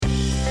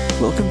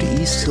Welcome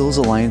to East Hills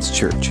Alliance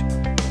Church.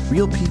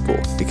 Real people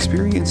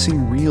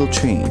experiencing real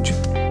change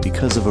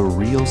because of a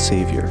real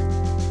Savior.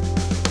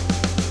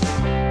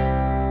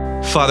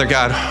 Father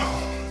God,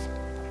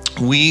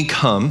 we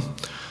come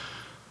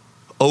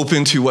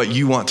open to what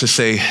you want to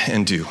say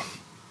and do.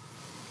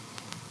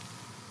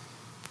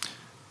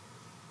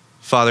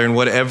 Father, in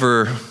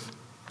whatever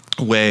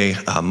way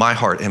my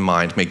heart and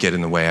mind may get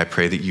in the way, I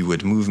pray that you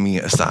would move me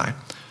aside.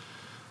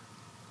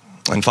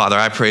 And Father,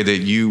 I pray that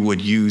you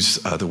would use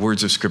the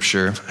words of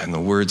Scripture and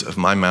the words of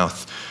my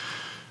mouth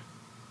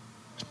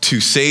to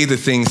say the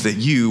things that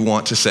you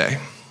want to say.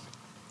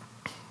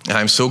 And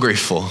I'm so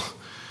grateful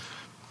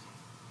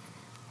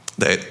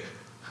that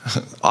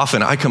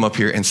often I come up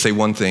here and say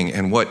one thing,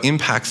 and what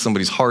impacts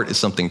somebody's heart is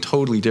something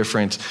totally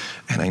different.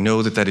 And I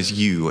know that that is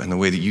you and the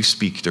way that you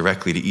speak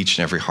directly to each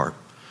and every heart.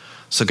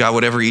 So God,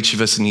 whatever each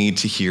of us need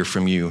to hear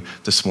from you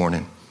this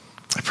morning,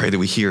 I pray that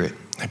we hear it.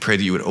 I pray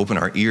that you would open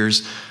our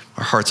ears,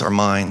 our hearts, our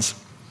minds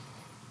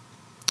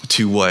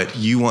to what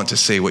you want to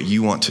say, what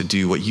you want to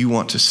do, what you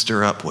want to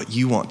stir up, what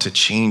you want to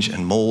change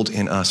and mold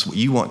in us, what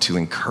you want to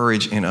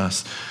encourage in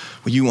us,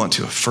 what you want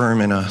to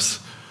affirm in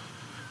us.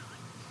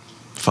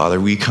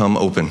 Father, we come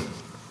open.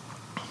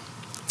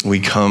 We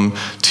come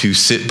to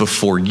sit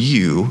before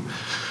you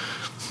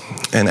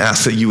and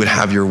ask that you would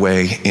have your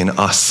way in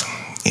us,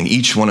 in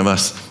each one of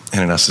us,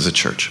 and in us as a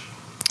church.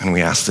 And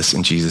we ask this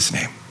in Jesus'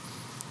 name.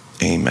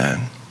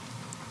 Amen.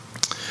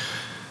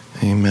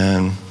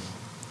 Amen.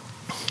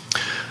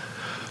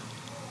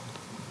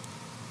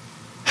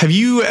 Have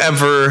you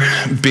ever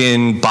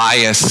been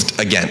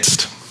biased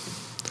against?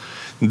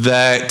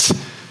 That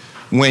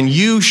when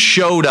you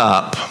showed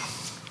up,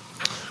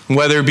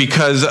 whether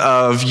because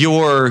of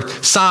your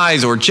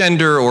size or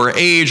gender or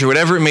age or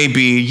whatever it may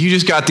be, you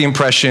just got the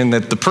impression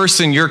that the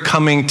person you're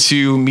coming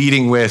to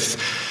meeting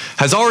with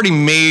has already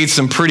made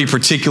some pretty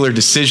particular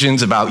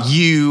decisions about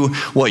you,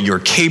 what you're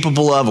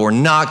capable of or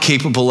not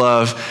capable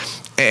of.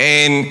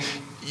 And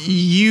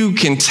you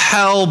can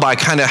tell by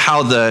kind of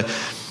how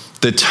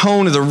the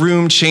tone of the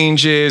room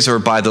changes or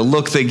by the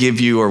look they give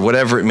you or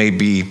whatever it may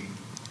be,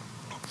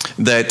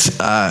 that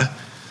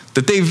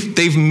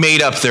they've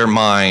made up their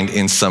mind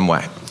in some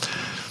way.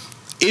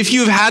 If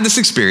you've had this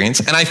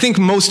experience, and I think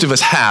most of us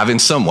have in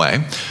some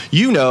way,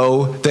 you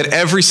know that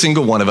every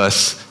single one of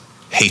us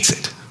hates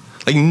it.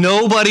 Like,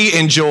 nobody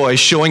enjoys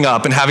showing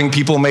up and having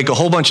people make a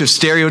whole bunch of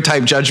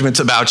stereotype judgments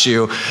about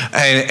you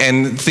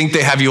and think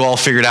they have you all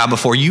figured out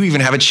before you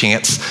even have a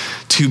chance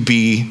to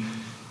be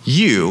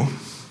you.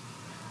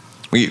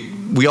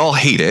 We all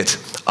hate it.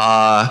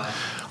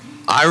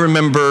 I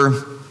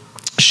remember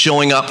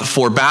showing up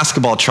for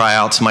basketball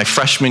tryouts my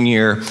freshman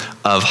year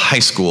of high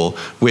school,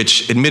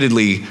 which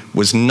admittedly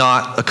was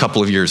not a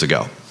couple of years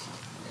ago.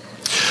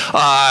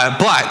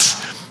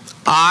 But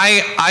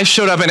I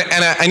showed up, and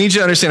I need you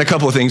to understand a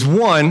couple of things.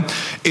 One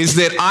is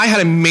that I had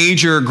a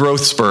major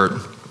growth spurt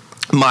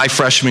my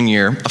freshman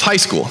year of high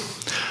school.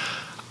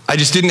 I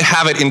just didn't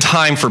have it in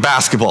time for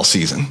basketball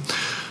season.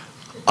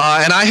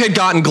 And I had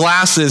gotten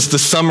glasses the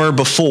summer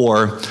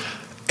before,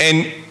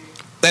 and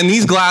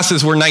these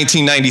glasses were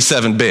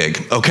 1997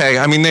 big, okay?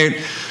 I mean,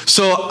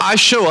 so I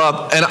show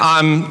up, and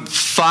I'm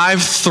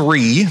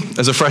 5'3"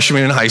 as a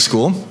freshman in high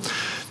school,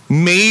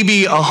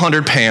 maybe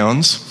 100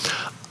 pounds,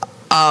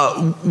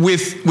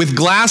 with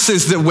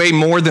glasses that weigh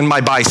more than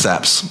my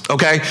biceps,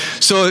 okay?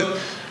 So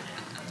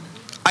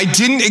I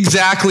didn't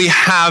exactly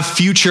have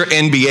future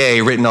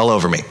NBA written all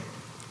over me.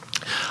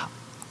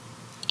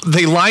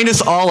 They lined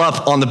us all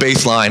up on the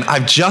baseline.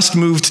 I've just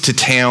moved to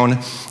town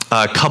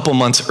a couple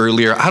months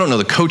earlier. I don't know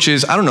the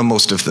coaches. I don't know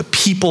most of the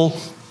people,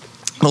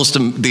 most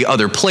of the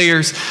other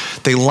players.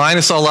 They line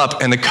us all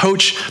up, and the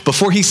coach,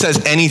 before he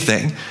says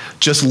anything,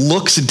 just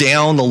looks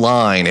down the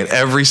line at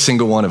every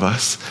single one of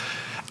us.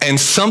 And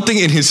something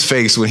in his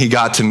face when he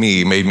got to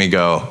me made me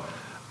go,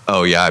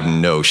 oh yeah, I have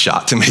no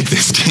shot to make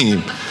this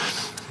team.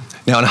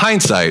 Now, in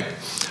hindsight,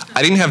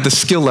 I didn't have the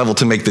skill level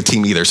to make the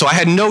team either, so I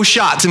had no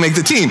shot to make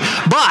the team.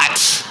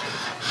 But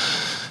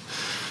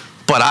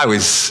I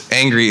was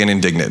angry and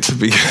indignant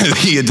because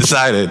he had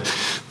decided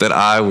that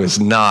I was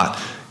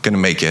not going to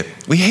make it.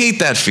 We hate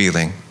that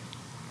feeling.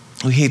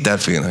 We hate that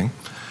feeling.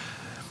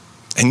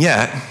 And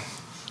yet,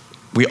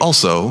 we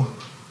also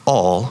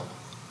all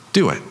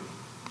do it.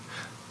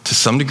 To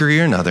some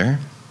degree or another,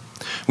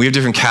 we have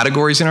different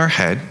categories in our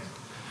head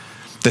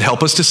that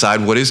help us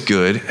decide what is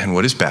good and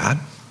what is bad.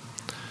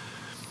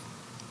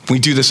 We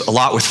do this a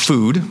lot with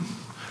food,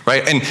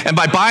 right? And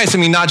by bias, I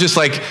mean not just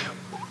like,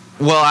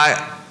 well,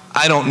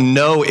 I don't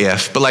know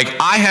if, but like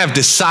I have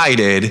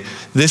decided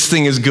this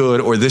thing is good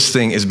or this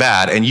thing is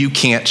bad, and you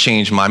can't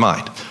change my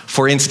mind.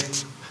 For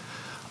instance,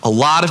 a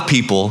lot of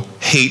people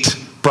hate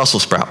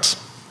Brussels sprouts.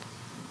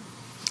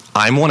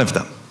 I'm one of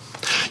them.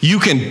 You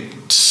can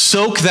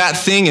soak that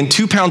thing in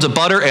 2 pounds of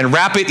butter and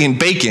wrap it in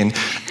bacon,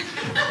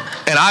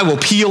 and I will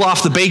peel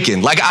off the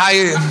bacon. Like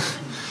I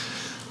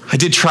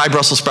did try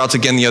Brussels sprouts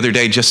again the other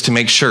day just to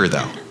make sure,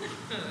 though.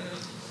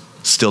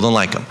 Still don't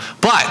like them.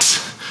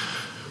 But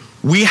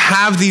we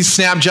have these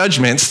snap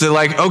judgments that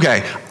like,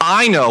 okay,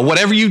 I know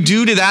whatever you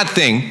do to that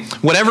thing,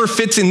 whatever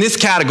fits in this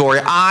category,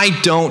 I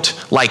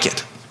don't like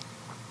it.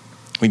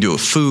 We do it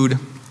with food.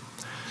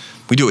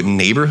 We do it in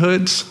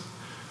neighborhoods.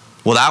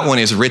 Well, that one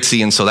is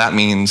ritzy, and so that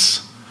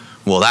means,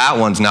 well, that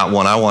one's not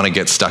one I want to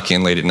get stuck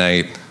in late at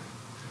night.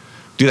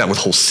 Do that with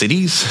whole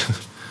cities.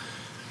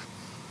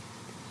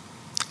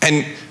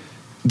 And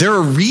there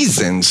are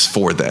reasons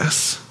for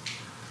this.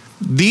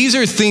 These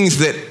are things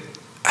that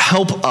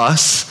help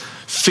us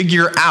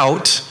figure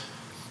out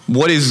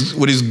what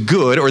is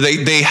good, or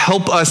they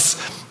help us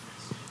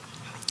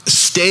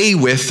stay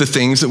with the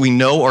things that we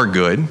know are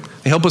good.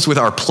 They help us with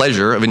our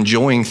pleasure of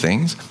enjoying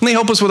things, and they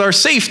help us with our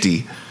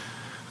safety.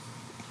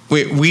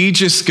 We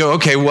just go,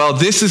 okay, well,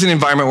 this is an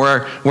environment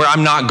where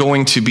I'm not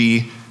going to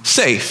be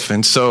safe,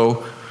 and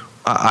so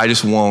I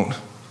just won't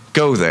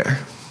go there.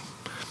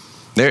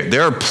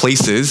 There are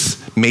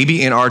places,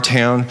 maybe in our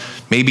town,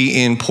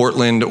 maybe in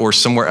Portland or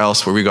somewhere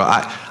else, where we go,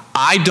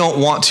 I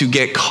don't want to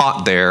get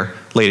caught there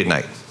late at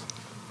night.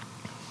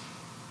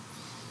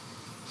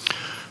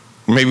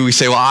 Maybe we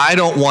say, well, I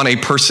don't want a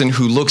person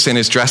who looks and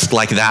is dressed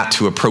like that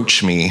to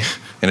approach me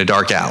in a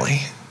dark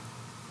alley.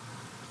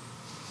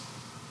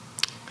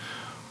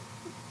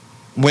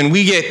 When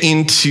we get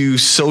into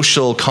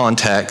social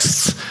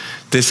contexts,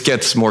 this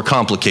gets more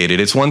complicated.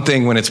 It's one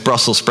thing when it's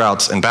Brussels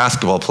sprouts and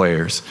basketball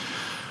players.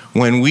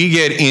 When we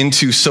get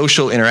into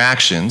social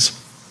interactions,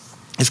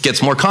 this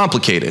gets more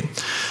complicated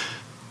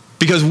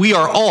because we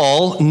are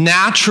all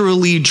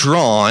naturally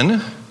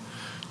drawn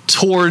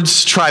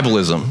towards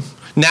tribalism,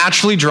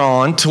 naturally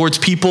drawn towards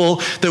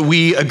people that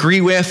we agree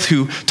with,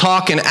 who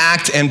talk and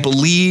act and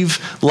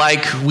believe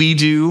like we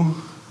do.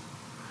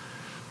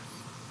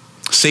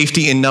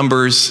 Safety in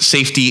numbers,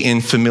 safety in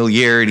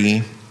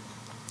familiarity.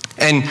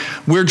 And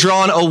we're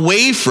drawn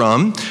away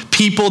from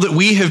people that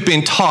we have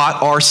been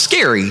taught are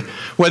scary,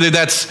 whether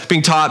that's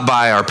being taught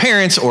by our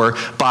parents or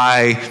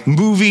by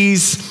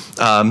movies,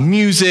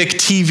 music,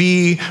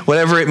 TV,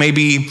 whatever it may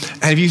be.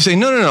 And if you say,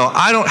 no,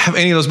 I don't have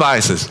any of those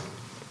biases.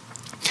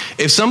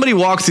 If somebody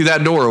walked through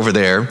that door over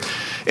there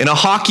in a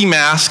hockey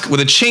mask with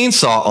a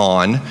chainsaw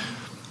on,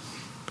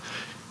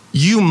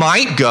 you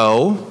might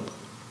go,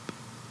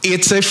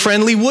 it's a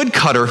friendly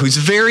woodcutter who's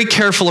very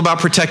careful about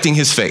protecting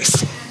his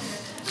face.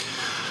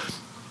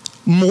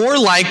 More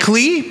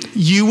likely,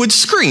 you would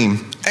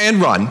scream and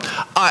run.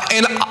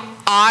 And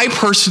I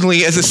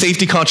personally, as a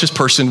safety-conscious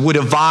person, would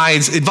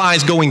advise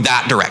going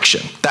that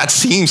direction. That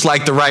seems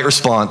like the right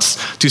response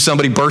to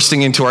somebody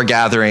bursting into our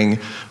gathering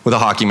with a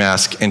hockey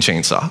mask and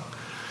chainsaw.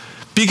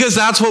 Because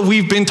that's what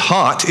we've been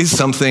taught is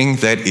something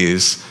that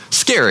is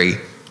scary,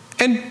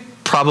 and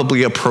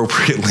probably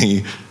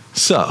appropriately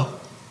so.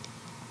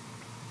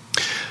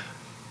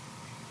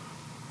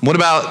 What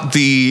about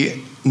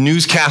the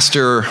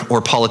newscaster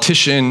or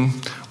politician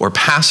or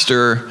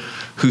pastor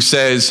who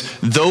says,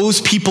 those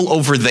people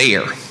over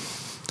there,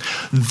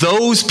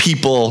 those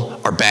people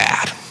are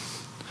bad.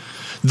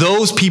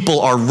 Those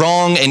people are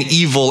wrong and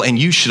evil and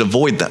you should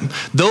avoid them.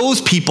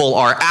 Those people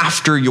are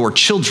after your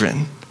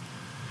children.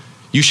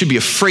 You should be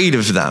afraid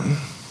of them.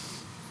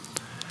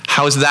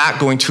 How is that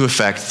going to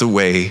affect the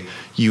way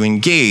you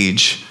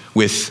engage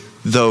with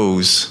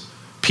those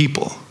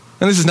people?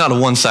 And this is not a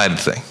one-sided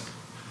thing,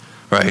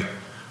 right?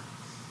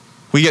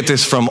 We get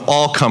this from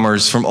all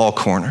comers, from all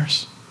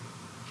corners.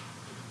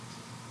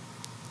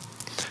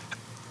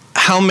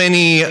 How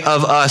many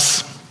of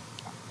us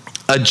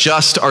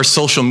adjust our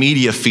social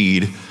media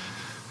feed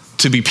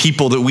to be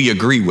people that we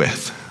agree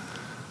with?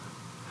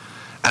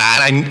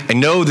 And I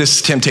know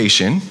this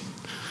temptation.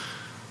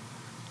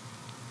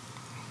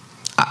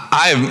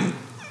 I've,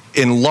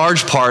 in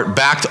large part,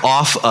 backed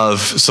off of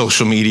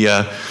social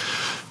media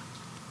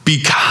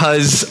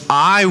because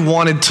I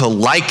wanted to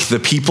like the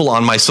people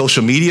on my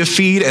social media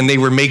feed, and they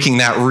were making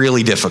that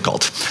really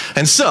difficult.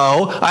 And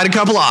so I had a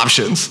couple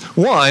options.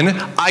 One,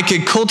 I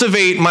could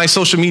cultivate my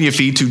social media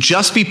feed to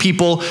just be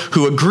people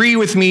who agree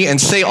with me and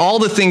say all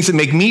the things that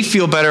make me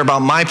feel better about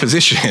my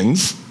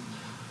positions,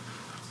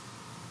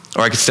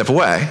 or I could step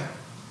away.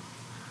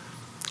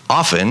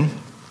 Often,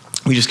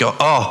 we just go,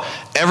 oh,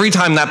 every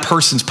time that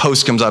person's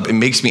post comes up, it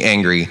makes me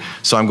angry,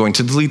 so I'm going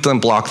to delete them,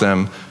 block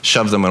them,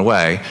 shove them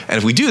away. And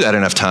if we do that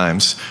enough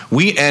times,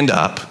 we end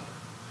up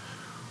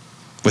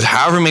with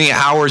however many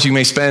hours you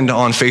may spend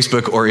on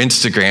Facebook or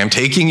Instagram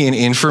taking in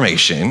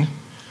information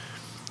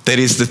that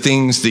is the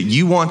things that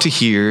you want to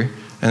hear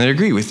and that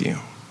agree with you.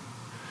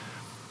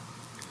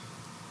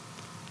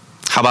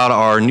 How about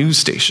our news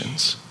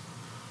stations?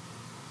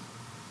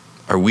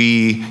 Are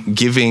we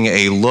giving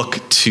a look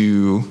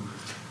to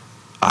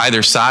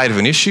either side of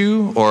an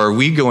issue, or are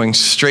we going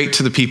straight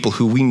to the people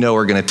who we know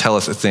are going to tell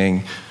us a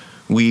thing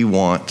we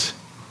want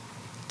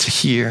to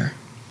hear?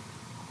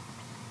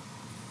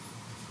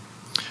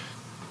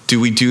 Do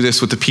we do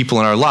this with the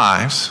people in our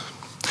lives?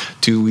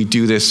 Do we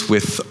do this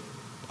with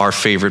our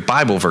favorite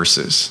Bible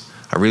verses?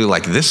 I really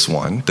like this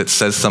one that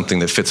says something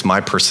that fits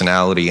my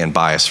personality and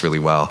bias really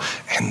well,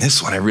 and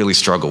this one I really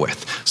struggle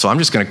with. So I'm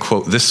just going to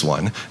quote this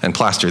one and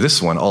plaster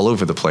this one all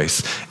over the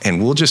place,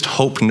 and we'll just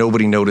hope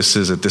nobody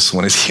notices that this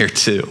one is here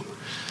too.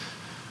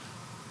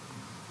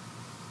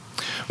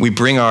 we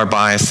bring our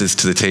biases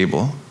to the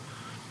table,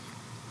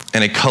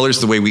 and it colors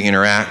the way we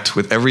interact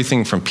with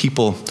everything from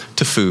people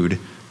to food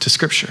to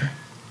Scripture.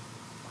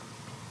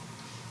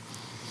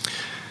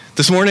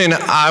 This morning,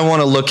 I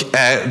want to look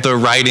at the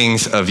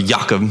writings of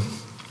Jacob,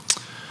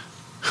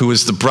 who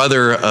was the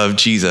brother of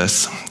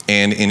Jesus,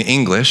 and in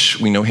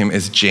English, we know him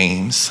as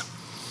James.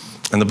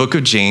 And the book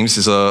of James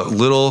is a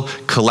little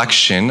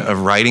collection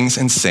of writings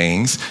and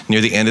sayings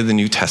near the end of the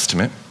New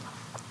Testament.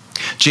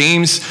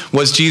 James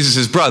was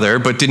Jesus' brother,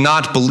 but did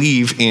not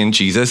believe in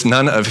Jesus.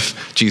 None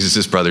of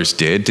Jesus' brothers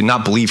did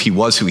not believe he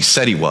was who he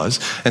said he was,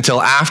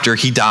 until after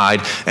he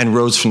died and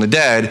rose from the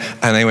dead,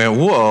 and they went,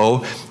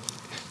 whoa,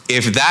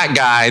 if that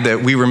guy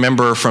that we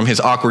remember from his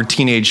awkward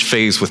teenage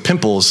phase with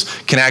pimples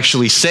can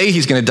actually say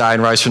he's going to die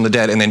and rise from the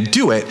dead and then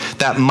do it,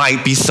 that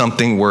might be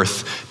something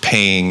worth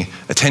paying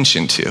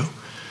attention to.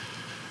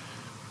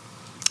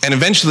 And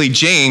eventually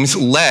James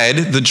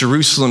led the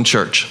Jerusalem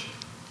church.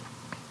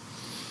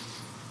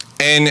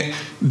 And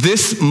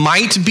this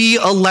might be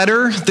a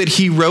letter that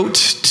he wrote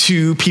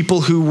to people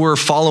who were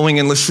following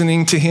and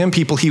listening to him,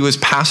 people he was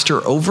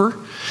pastor over.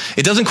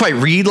 It doesn't quite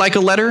read like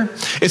a letter.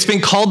 It's been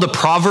called the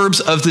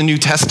Proverbs of the New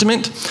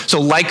Testament. So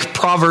like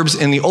Proverbs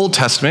in the Old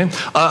Testament,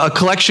 a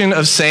collection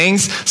of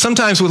sayings,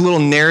 sometimes with little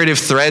narrative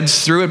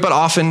threads through it, but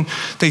often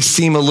they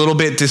seem a little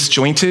bit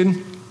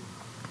disjointed.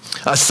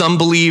 Some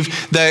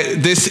believe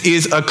that this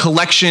is a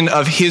collection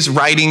of his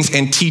writings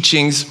and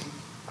teachings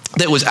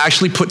that was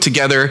actually put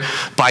together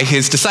by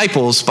his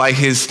disciples, by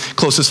his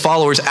closest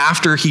followers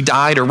after he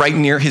died or right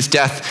near his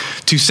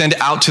death, to send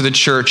out to the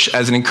church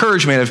as an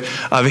encouragement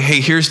of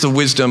hey, here's the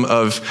wisdom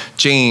of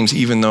James,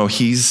 even though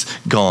he's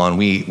gone.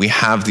 We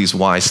have these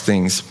wise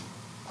things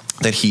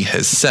that he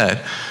has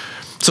said.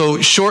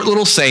 So short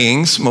little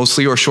sayings,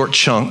 mostly, or short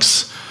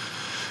chunks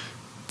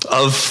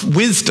of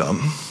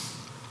wisdom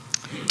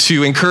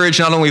to encourage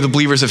not only the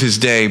believers of his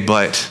day,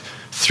 but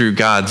through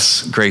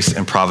God's grace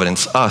and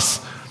providence,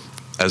 us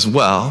as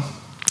well,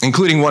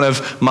 including one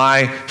of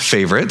my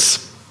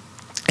favorites.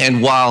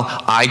 And while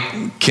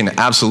I can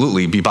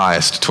absolutely be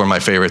biased toward my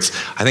favorites,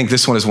 I think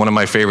this one is one of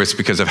my favorites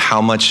because of how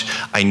much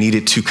I need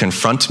it to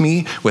confront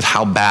me with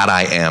how bad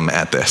I am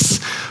at this.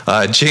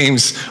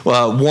 James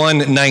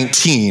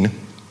 1:19.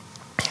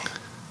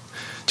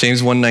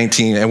 James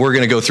 1:19, and we're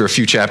going to go through a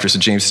few chapters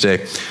of James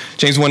today.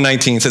 James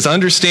 1:19 says,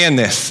 "Understand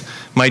this,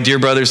 my dear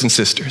brothers and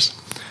sisters.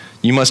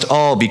 You must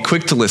all be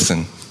quick to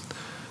listen,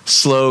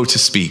 slow to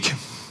speak,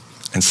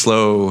 and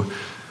slow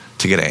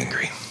to get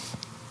angry."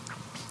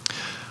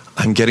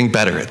 I'm getting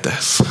better at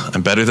this.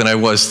 I'm better than I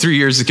was 3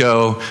 years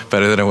ago,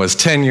 better than I was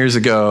 10 years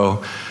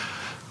ago.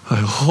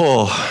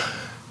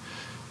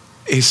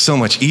 It's so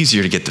much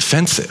easier to get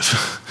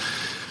defensive.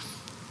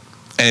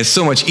 And it's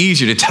so much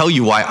easier to tell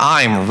you why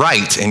I'm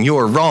right and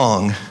you're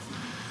wrong.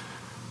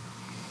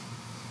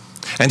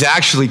 And to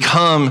actually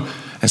come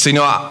and say,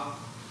 no, I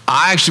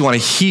actually want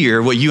to hear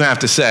what you have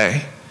to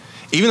say.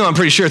 Even though I'm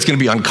pretty sure it's going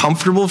to be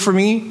uncomfortable for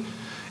me,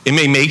 it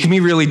may make me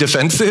really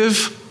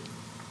defensive.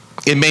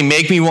 It may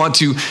make me want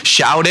to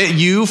shout at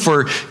you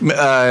for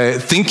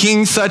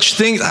thinking such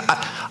things.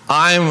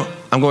 I'm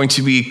going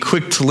to be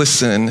quick to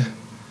listen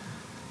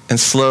and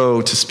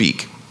slow to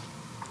speak.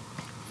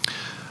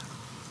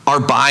 Our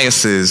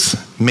biases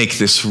make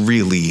this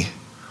really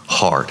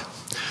hard.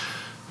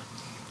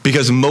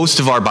 Because most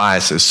of our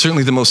biases,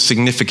 certainly the most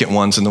significant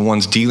ones and the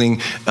ones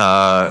dealing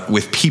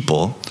with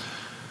people,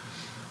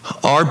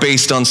 are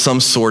based on some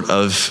sort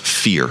of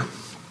fear.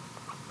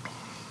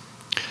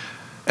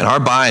 And our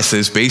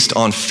biases based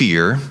on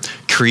fear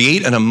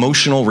create an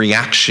emotional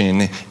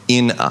reaction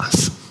in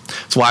us.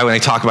 That's why when I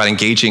talk about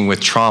engaging with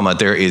trauma,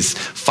 there is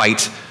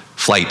fight,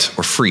 flight,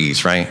 or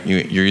freeze, right?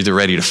 You're either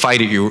ready to fight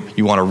it,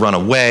 you want to run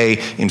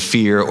away in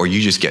fear, or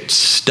you just get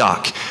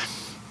stuck.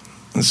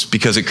 It's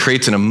because it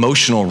creates an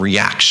emotional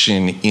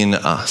reaction in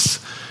us.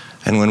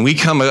 And when we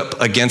come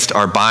up against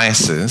our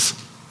biases,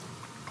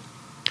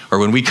 or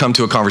when we come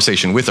to a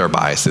conversation with our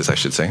biases, I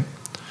should say,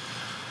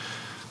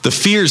 the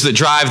fears that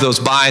drive those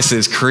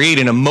biases create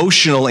an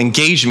emotional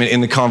engagement in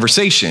the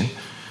conversation.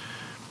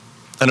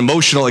 An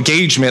emotional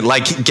engagement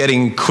like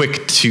getting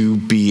quick to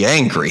be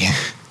angry,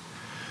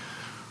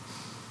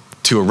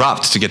 to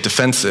erupt, to get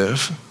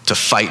defensive, to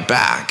fight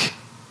back.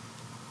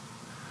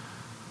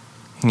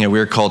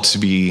 We're called to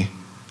be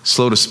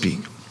slow to speak,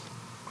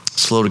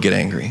 slow to get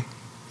angry,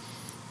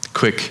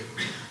 quick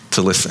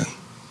to listen.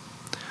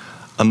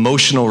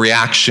 Emotional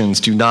reactions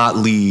do not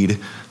lead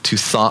to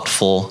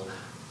thoughtful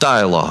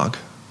dialogue.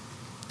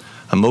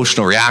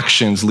 Emotional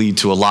reactions lead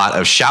to a lot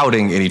of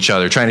shouting at each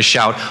other, trying to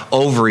shout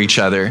over each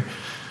other.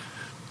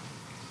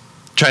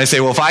 Trying to say,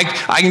 well, if I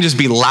can just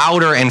be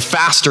louder and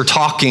faster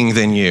talking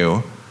than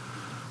you,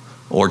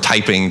 or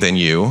typing than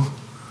you,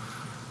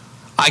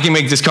 I can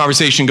make this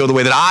conversation go the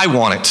way that I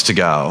want it to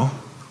go.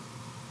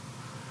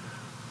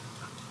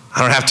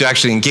 I don't have to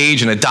actually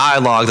engage in a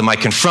dialogue that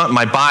might confront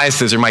my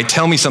biases or might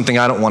tell me something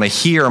I don't want to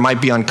hear or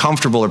might be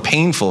uncomfortable or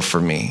painful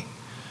for me.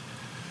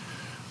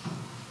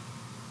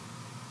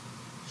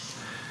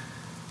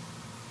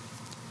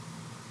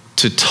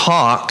 To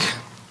talk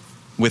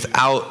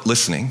without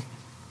listening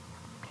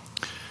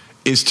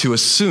is to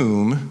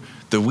assume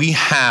that we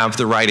have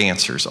the right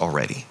answers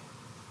already.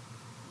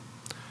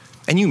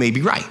 And you may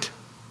be right.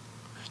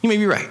 You may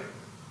be right.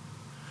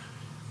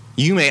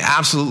 You may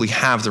absolutely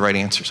have the right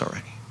answers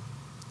already.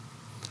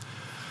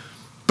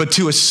 But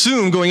to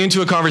assume going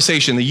into a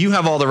conversation that you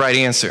have all the right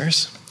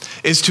answers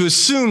is to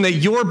assume that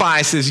your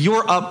biases,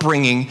 your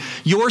upbringing,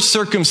 your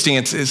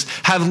circumstances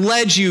have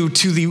led you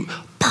to the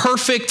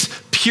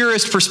perfect,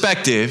 purest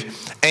perspective,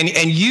 and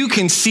you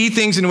can see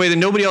things in a way that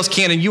nobody else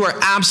can, and you are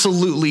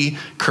absolutely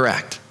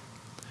correct.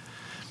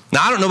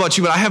 Now, I don't know about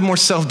you, but I have more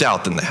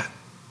self-doubt than that.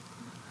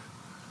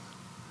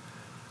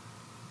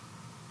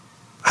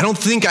 I don't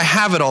think I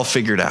have it all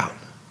figured out.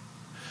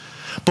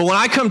 But when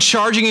I come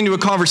charging into a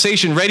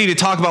conversation ready to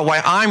talk about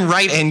why I'm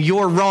right and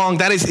you're wrong,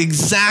 that is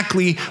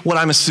exactly what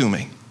I'm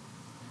assuming.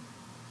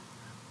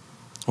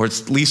 Or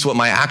it's at least what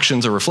my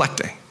actions are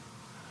reflecting.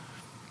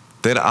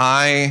 That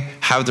I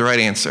have the right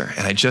answer,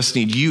 and I just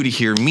need you to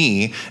hear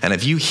me, and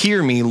if you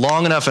hear me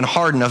long enough and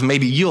hard enough,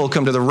 maybe you'll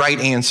come to the right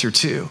answer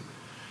too.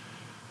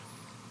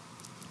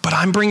 But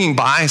I'm bringing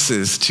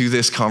biases to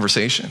this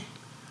conversation.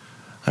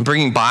 I'm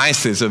bringing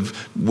biases of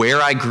where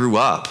I grew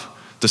up,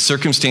 the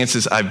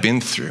circumstances I've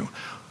been through,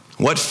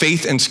 what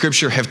faith and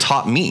scripture have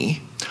taught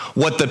me,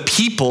 what the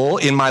people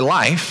in my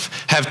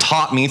life have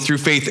taught me through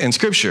faith and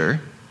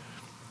scripture,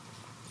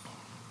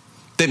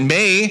 that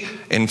may,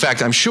 in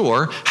fact, I'm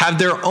sure, have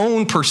their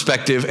own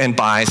perspective and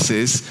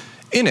biases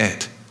in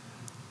it.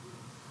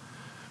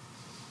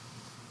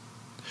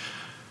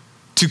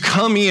 To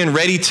come in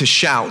ready to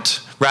shout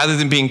rather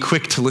than being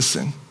quick to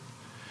listen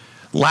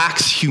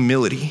lacks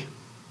humility.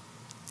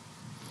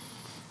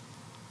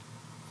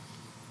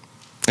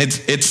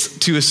 It's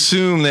to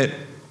assume that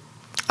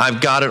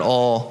I've got it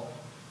all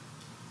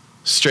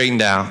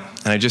straightened out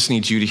and I just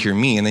need you to hear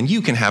me, and then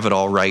you can have it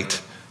all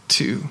right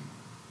too.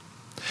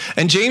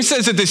 And James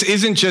says that this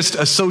isn't just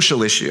a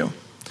social issue.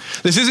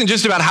 This isn't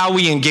just about how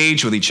we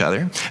engage with each other.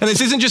 And this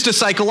isn't just a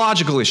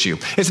psychological issue.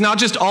 It's not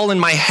just all in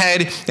my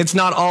head. It's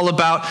not all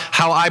about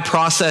how I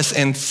process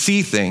and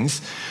see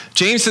things.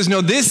 James says,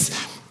 no,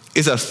 this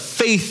is a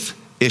faith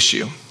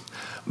issue.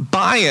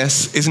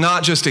 Bias is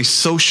not just a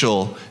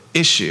social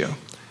issue.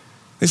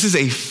 This is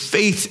a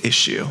faith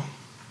issue.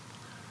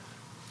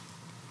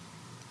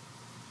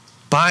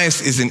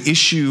 Bias is an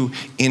issue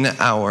in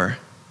our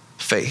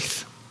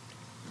faith.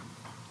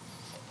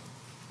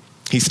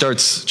 He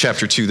starts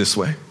chapter 2 this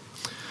way.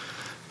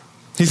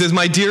 He says,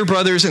 my dear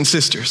brothers and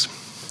sisters,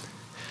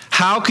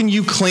 how can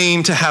you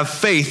claim to have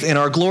faith in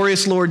our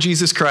glorious Lord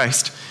Jesus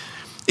Christ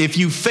if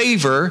you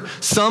favor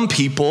some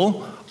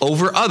people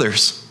over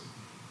others?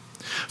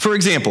 For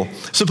example,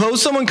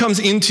 suppose someone comes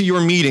into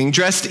your meeting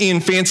dressed in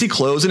fancy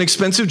clothes and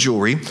expensive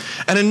jewelry,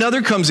 and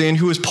another comes in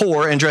who is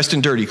poor and dressed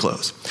in dirty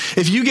clothes.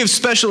 If you give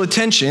special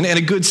attention and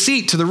a good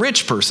seat to the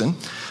rich person,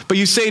 but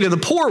you say to the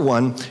poor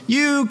one,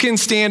 you can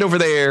stand over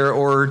there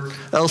or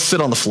else sit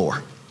on the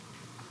floor.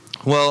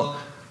 Well,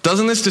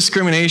 doesn't this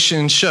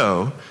discrimination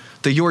show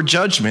that your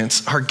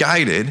judgments are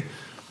guided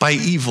by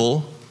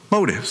evil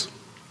motives?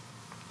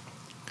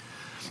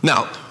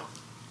 Now,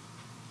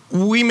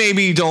 we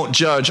maybe don't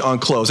judge on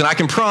clothes, and I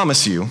can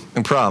promise you,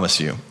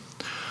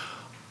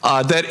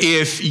 that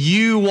if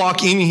you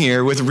walk in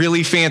here with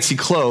really fancy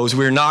clothes,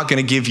 we're not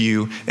going to give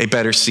you a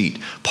better seat.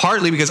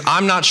 Partly because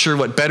I'm not sure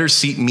what better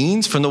seat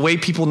means. From the way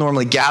people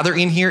normally gather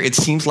in here, it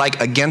seems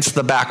like against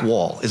the back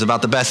wall is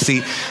about the best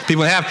seat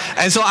people have.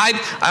 And so I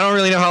don't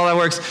really know how that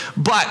works,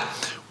 but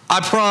I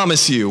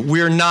promise you,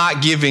 we're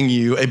not giving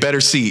you a better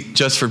seat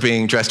just for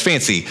being dressed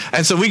fancy.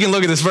 And so we can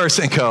look at this verse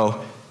and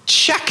go,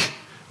 check,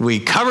 we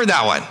covered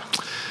that one.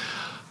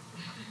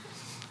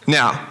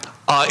 Now,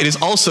 it is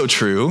also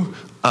true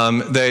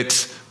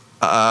that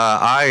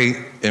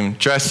I am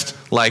dressed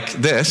like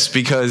this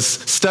because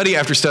study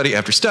after study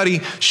after study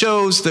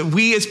shows that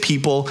we as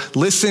people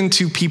listen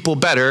to people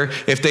better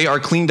if they are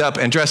cleaned up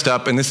and dressed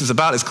up, and this is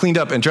about as cleaned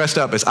up and dressed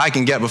up as I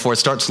can get before it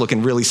starts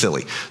looking really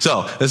silly.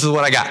 So this is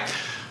what I got.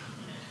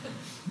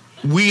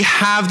 We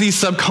have these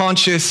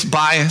subconscious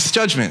bias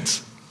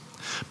judgments.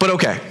 But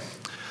okay,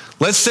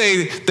 let's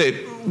say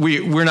that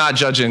we're not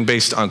judging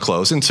based on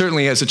clothes, and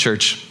certainly as a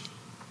church,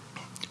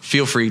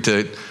 feel free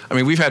to,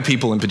 we've had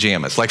people in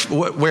pajamas, like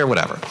wear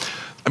whatever.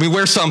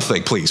 Wear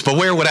something, please, but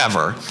wear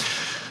whatever.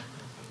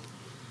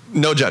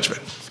 No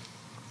judgment.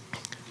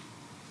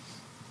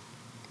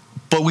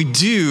 But we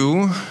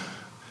do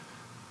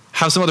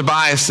have some other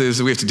biases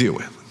that we have to deal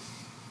with.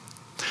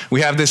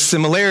 We have this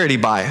similarity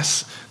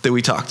bias that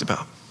we talked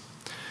about.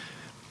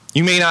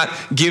 You may not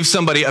give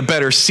somebody a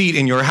better seat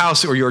in your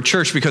house or your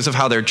church because of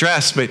how they're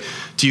dressed, but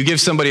do you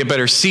give somebody a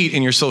better seat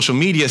in your social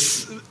media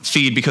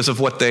feed because of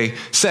what they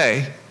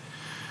say?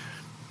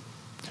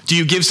 Do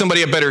you give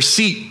somebody a better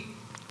seat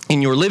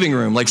in your living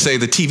room, like say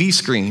the TV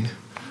screen,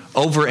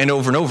 over and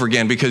over and over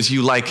again because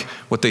you like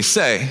what they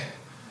say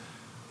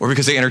or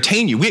because they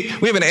entertain you? We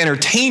have an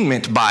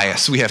entertainment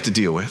bias we have to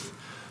deal with,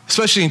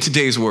 especially in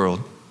today's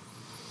world.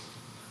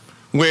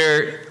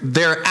 where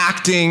their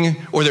acting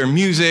or their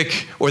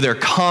music or their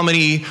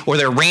comedy or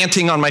their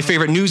ranting on my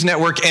favorite news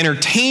network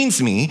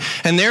entertains me,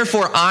 and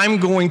therefore I'm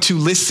going to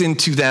listen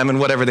to them and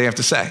whatever they have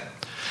to say.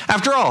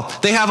 After all,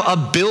 they have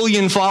 1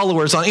 billion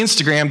followers on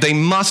Instagram. They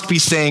must be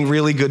saying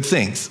really good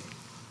things.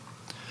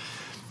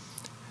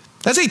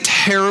 That's a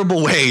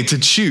terrible way to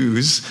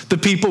choose the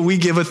people we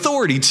give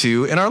authority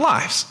to in our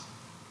lives.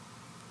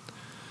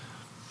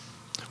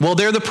 Well,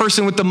 they're the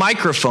person with the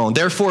microphone,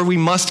 therefore we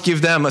must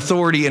give them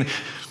authority. And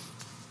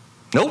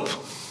nope.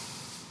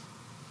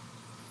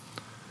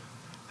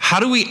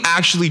 How do we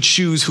actually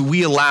choose who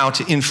we allow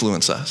to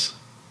influence us?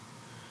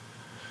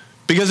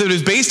 Because if it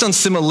is based on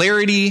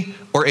similarity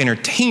or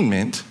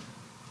entertainment,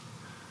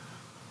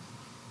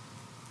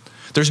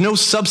 there's no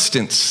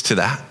substance to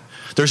that.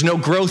 There's no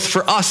growth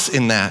for us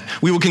in that.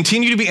 We will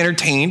continue to be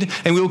entertained,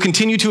 and we will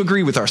continue to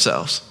agree with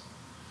ourselves.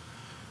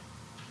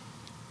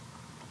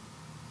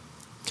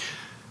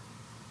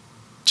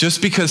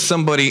 Just because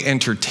somebody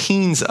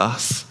entertains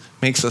us,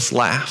 makes us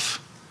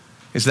laugh,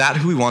 is that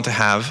who we want to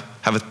have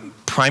a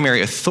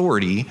primary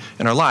authority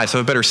in our lives,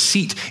 have a better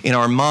seat in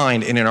our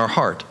mind and in our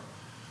heart?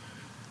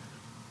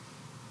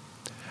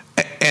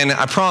 And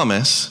I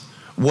promise,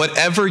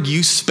 whatever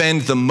you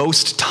spend the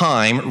most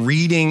time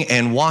reading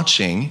and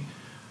watching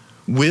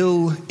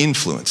will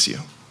influence you.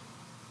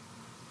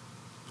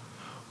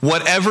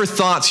 Whatever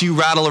thoughts you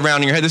rattle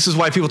around in your head, this is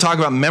why people talk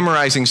about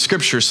memorizing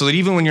scripture, so that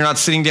even when you're not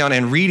sitting down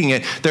and reading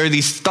it, there are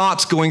these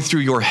thoughts going through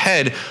your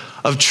head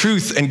of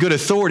truth and good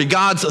authority,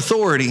 God's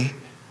authority,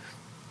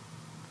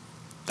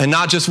 and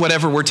not just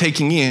whatever we're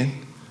taking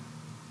in.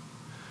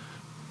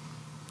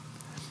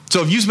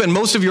 So if you spend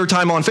most of your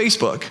time on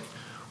Facebook,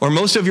 or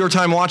most of your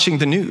time watching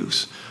the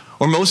news,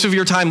 or most of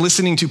your time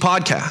listening to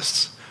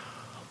podcasts,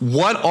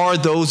 what are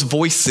those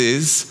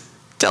voices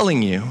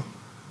telling you?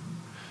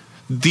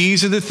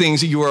 These are the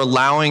things that you are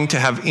allowing to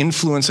have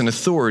influence and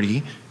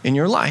authority in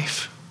your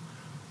life.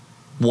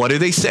 What are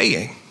they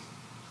saying?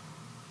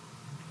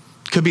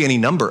 Could be any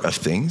number of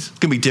things. It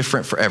can be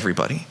different for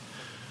everybody.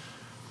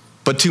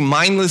 But to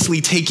mindlessly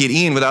take it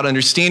in without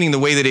understanding the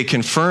way that it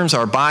confirms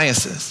our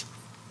biases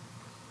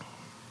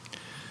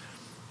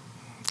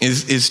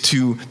is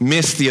to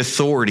miss the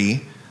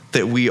authority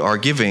that we are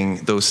giving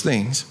those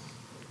things.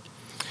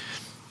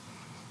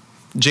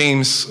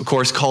 James, of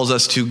course, calls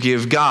us to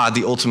give God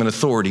the ultimate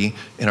authority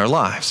in our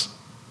lives.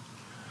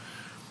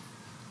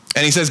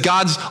 And he says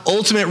God's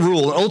ultimate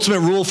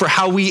rule for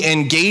how we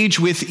engage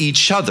with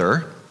each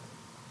other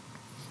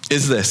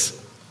is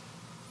this.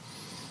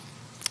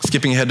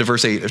 Skipping ahead to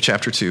verse 8 of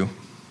chapter 2.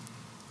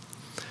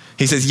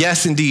 He says,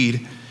 yes,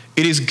 indeed,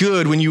 it is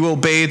good when you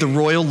obey the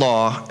royal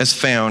law as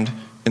found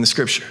in the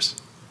scriptures.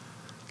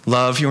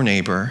 Love your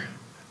neighbor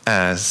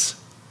as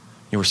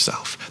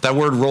yourself. That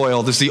word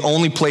royal, this is the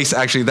only place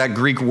actually that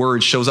Greek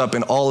word shows up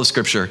in all of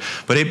scripture,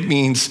 but it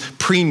means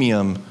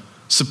premium,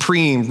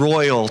 supreme,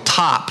 royal,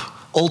 top,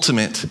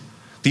 ultimate.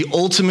 The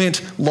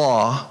ultimate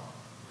law,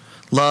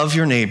 love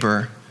your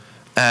neighbor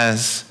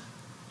as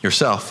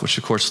yourself, which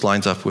of course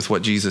lines up with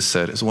what Jesus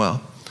said as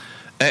well.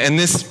 And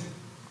this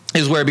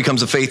is where it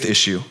becomes a faith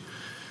issue.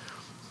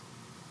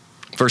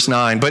 Verse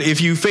 9, but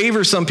if you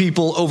favor some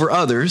people over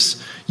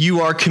others, you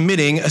are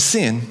committing a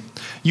sin.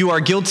 You are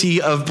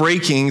guilty of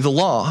breaking the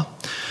law.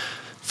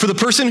 For the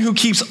person who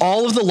keeps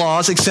all of the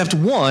laws except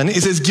one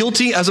is as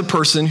guilty as a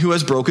person who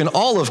has broken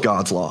all of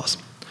God's laws.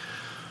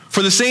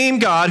 For the same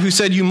God who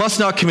said you must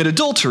not commit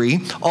adultery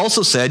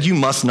also said you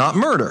must not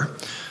murder.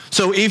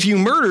 So if you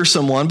murder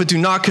someone but do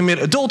not commit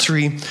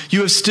adultery,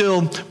 you have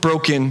still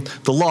broken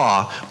the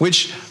law,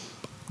 which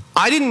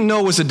I didn't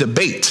know was a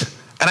debate.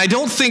 And I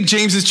don't think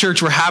James's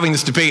church were having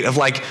this debate of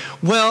like,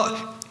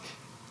 well,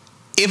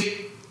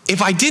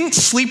 if I didn't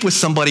sleep with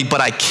somebody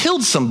but I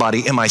killed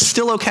somebody, am I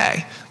still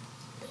okay?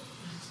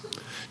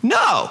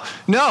 No,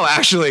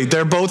 actually,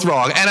 they're both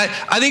wrong. And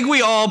I think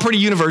we all pretty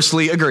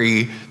universally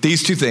agree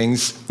these two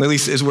things, at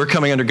least as we're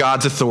coming under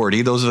God's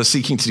authority, those of us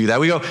seeking to do that,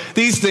 we go,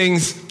 these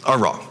things are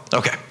wrong.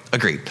 Okay,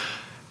 agreed.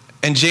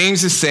 And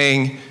James is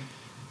saying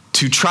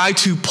to try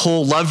to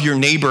pull love your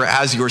neighbor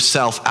as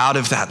yourself out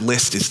of that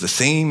list is the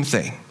same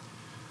thing.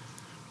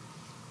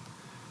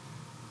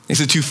 He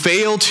said to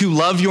fail to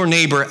love your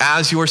neighbor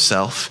as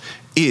yourself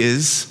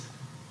is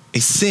a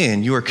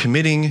sin. You are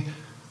committing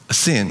a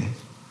sin.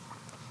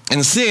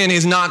 And sin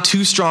is not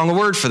too strong a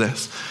word for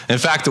this. In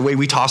fact, the way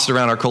we toss it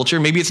around our culture,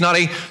 maybe it's not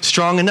a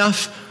strong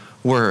enough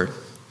word.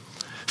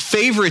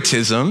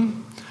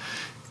 Favoritism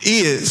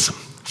is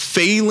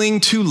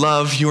failing to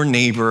love your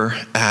neighbor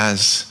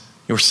as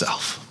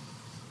yourself.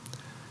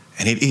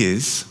 And it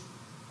is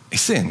a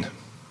sin.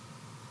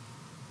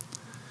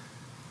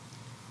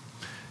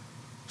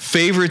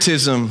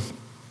 Favoritism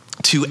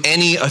to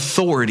any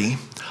authority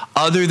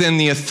other than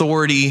the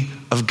authority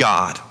of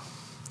God.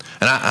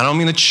 And I don't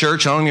mean the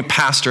church, I don't mean a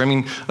pastor, I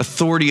mean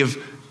authority of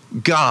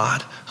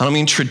God. I don't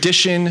mean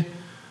tradition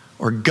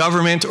or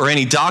government or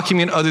any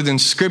document other than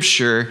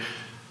scripture.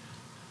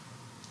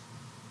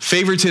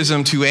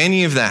 Favoritism to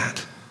any of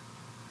that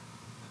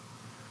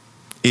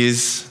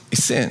is a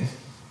sin.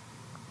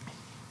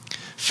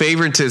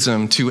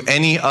 favoritism to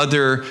any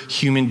other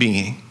human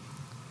being,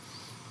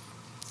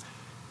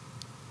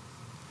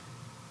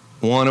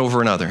 one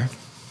over another,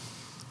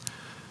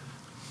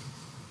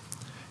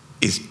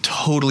 is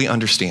totally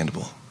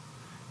understandable.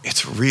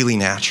 It's really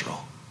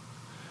natural.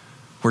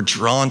 We're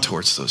drawn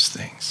towards those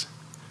things.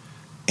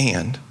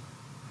 And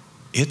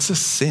it's a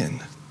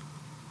sin.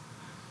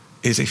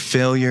 It is a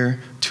failure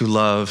to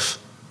love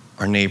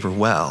our neighbor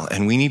well.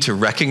 And we need to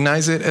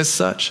recognize it as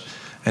such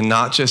and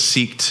not just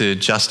seek to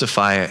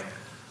justify it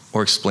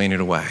or explain it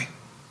away.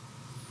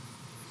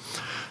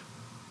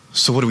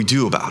 So what do we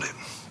do about it?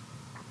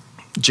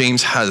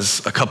 James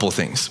has a couple of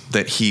things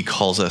that he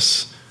calls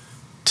us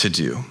to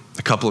do,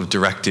 a couple of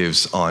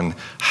directives on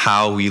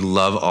how we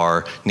love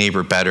our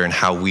neighbor better and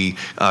how we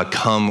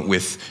come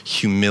with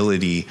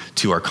humility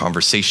to our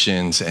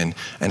conversations and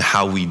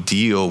how we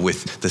deal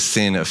with the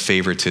sin of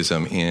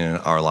favoritism in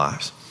our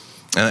lives.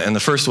 And the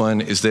first one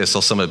is this,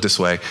 I'll sum it up this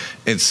way.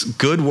 It's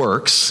good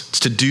works,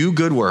 it's to do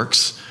good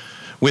works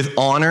with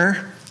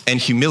honor and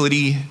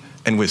humility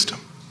and wisdom.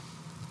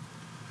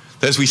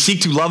 That as we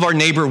seek to love our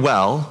neighbor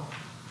well,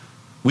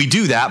 we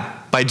do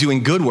that by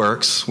doing good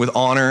works with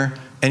honor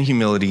and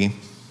humility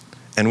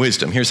and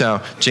wisdom. Here's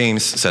how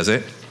James says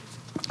it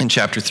in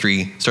chapter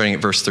 3, starting at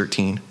verse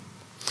 13.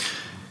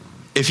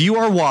 If you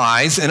are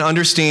wise and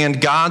understand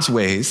God's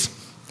ways,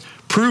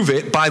 prove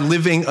it by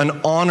living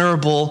an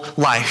honorable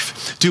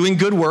life, doing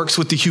good works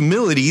with the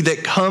humility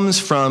that comes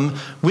from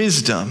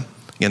wisdom.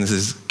 Again, this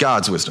is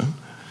God's wisdom.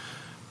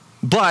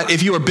 But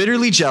if you are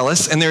bitterly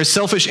jealous and there is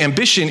selfish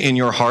ambition in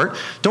your heart,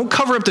 don't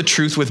cover up the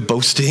truth with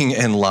boasting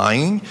and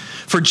lying.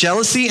 For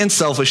jealousy and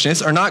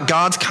selfishness are not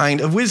God's kind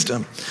of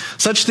wisdom.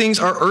 Such things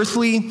are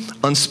earthly,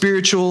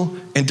 unspiritual,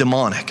 and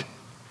demonic.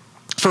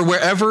 For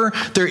wherever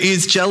there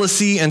is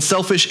jealousy and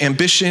selfish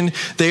ambition,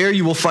 there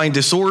you will find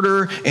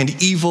disorder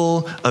and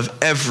evil of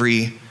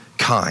every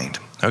kind.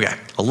 Okay,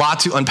 a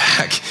lot to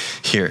unpack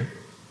here.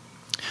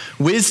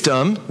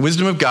 Wisdom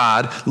of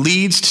God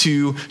leads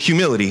to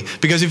humility,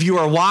 because if you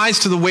are wise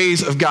to the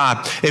ways of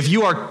God, if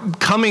you are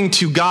coming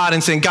to God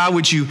and saying, God,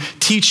 would you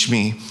teach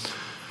me?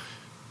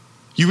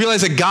 You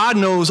realize that God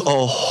knows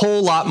a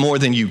whole lot more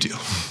than you do.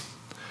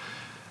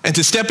 And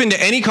to step into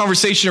any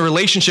conversation or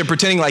relationship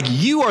pretending like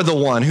you are the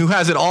one who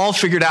has it all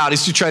figured out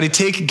is to try to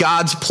take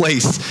God's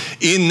place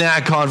in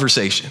that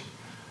conversation.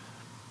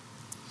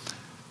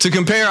 To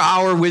compare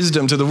our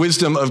wisdom to the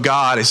wisdom of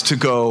God is to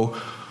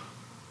go,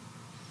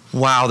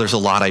 wow, there's a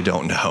lot I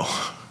don't know.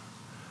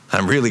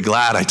 I'm really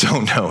glad I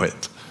don't know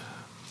it.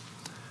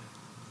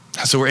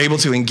 So we're able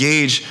to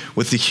engage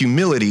with the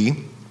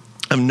humility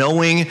of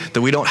knowing that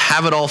we don't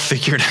have it all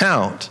figured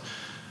out,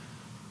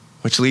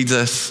 which leads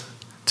us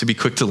to be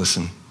quick to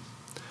listen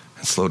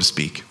and slow to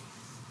speak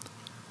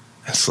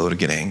and slow to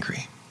get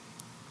angry.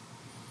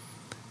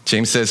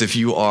 James says if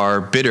you are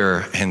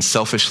bitter and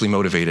selfishly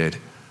motivated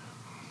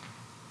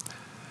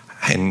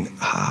and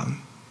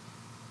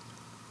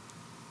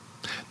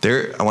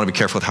I want to be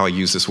careful with how I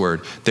use this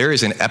word. There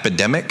is an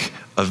epidemic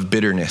of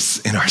bitterness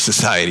in our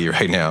society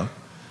right now.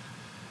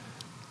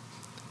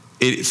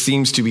 It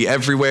seems to be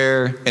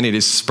everywhere, and it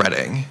is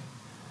spreading.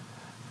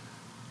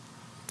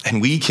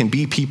 And we can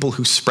be people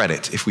who spread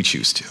it if we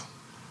choose to.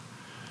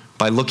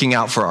 By looking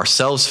out for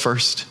ourselves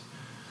first,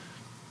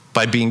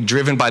 by being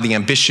driven by the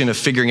ambition of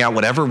figuring out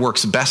whatever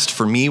works best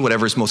for me,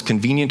 whatever is most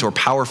convenient or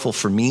powerful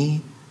for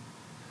me.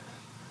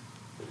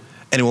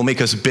 And it will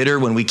make us bitter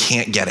when we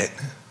can't get it.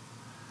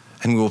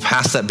 And we will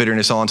pass that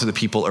bitterness on to the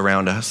people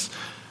around us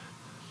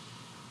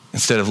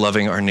instead of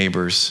loving our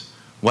neighbors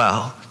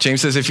well. James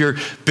says if you're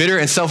bitter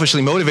and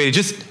selfishly motivated,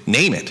 just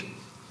name it.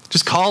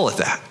 Just call it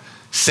that.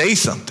 Say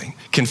something.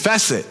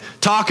 Confess it.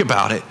 Talk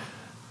about it.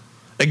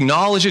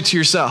 Acknowledge it to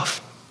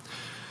yourself.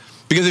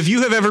 Because if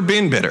you have ever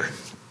been bitter,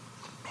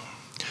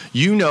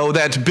 you know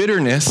that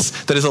bitterness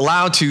that is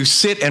allowed to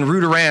sit and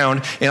root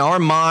around in our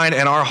mind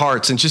and our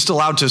hearts and just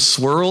allowed to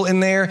swirl in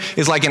there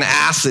is like an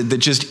acid that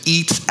just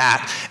eats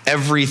at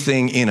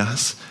everything in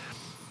us.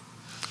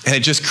 And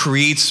it just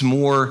creates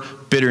more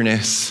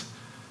bitterness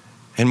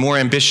and more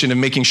ambition of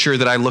making sure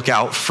that I look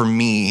out for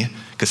me,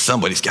 because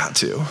somebody's got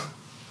to.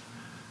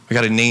 We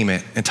got to name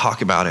it and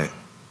talk about it.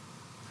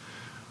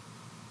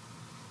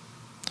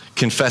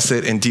 Confess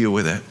it and deal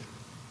with it.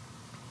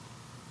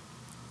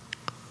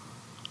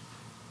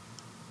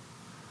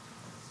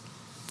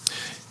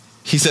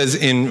 He says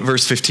in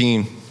verse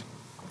 15,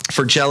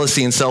 for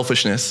jealousy and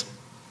selfishness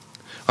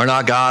are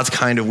not God's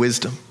kind of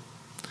wisdom.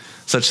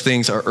 Such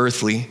things are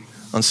earthly,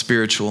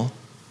 unspiritual,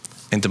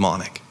 and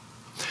demonic.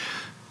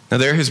 Now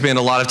there has been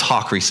a lot of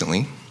talk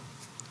recently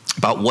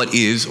about what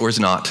is or is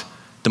not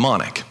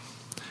demonic.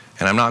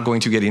 And I'm not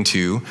going to get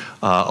into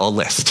a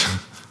list.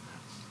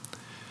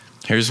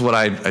 Here's what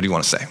I do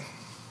want to say.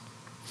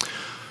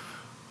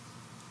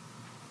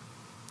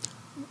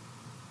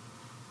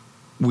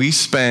 We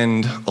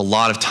spend a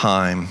lot of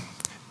time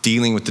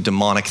dealing with the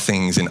demonic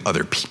things in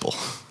other people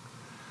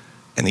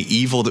and the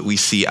evil that we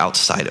see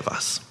outside of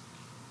us.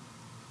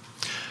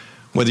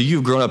 Whether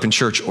you've grown up in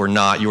church or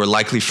not, you are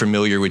likely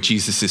familiar with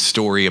Jesus'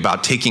 story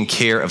about taking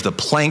care of the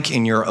plank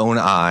in your own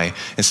eye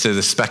instead of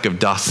the speck of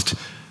dust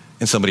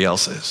in somebody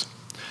else's.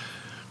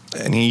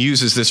 And he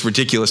uses this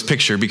ridiculous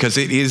picture because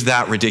it is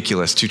that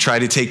ridiculous to try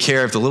to take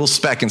care of the little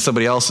speck in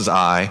somebody else's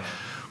eye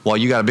while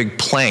you got a big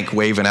plank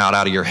waving out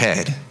of your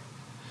head.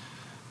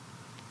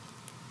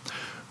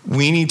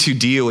 We need to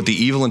deal with the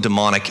evil and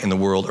demonic in the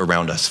world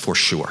around us for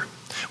sure.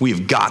 We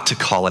have got to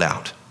call it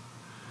out.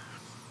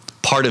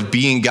 Part of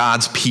being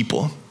God's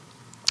people,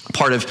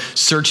 part of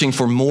searching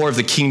for more of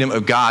the kingdom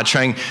of God,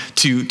 trying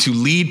to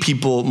lead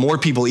more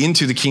people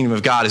into the kingdom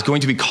of God, is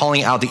going to be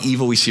calling out the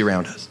evil we see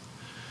around us.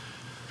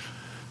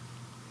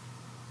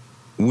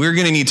 We're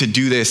going to need to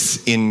do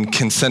this in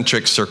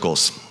concentric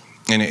circles.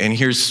 And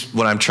here's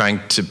what I'm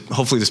trying to,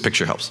 hopefully this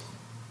picture helps.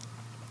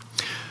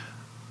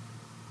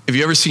 Have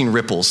you ever seen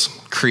ripples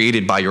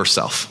created by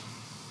yourself?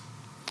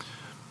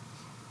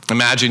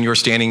 Imagine you're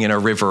standing in a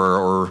river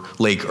or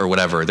lake or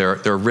whatever.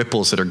 There are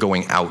ripples that are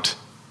going out.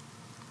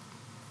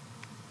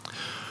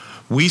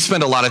 We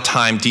spend a lot of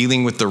time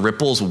dealing with the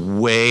ripples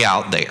way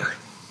out there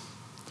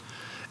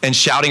and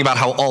shouting about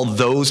how all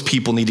those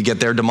people need to get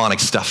their demonic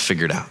stuff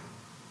figured out,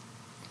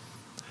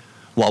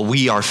 while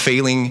we are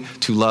failing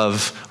to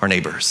love our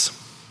neighbors.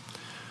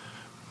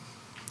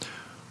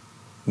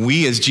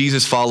 We, as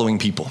Jesus-following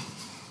people,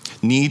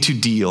 need to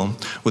deal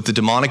with the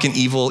demonic and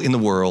evil in the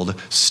world,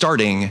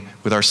 starting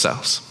with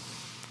ourselves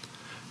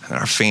and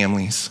our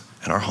families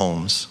and our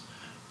homes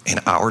and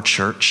our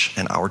church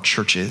and our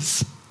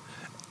churches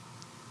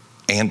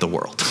and the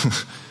world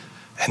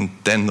and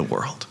then the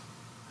world.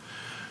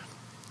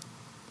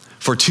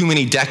 For too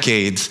many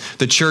decades,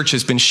 the church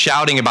has been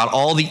shouting about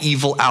all the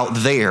evil out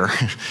there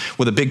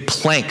with a big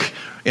plank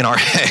in our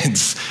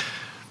heads.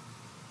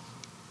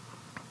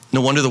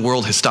 No wonder the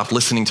world has stopped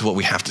listening to what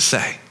we have to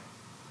say.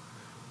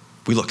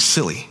 We look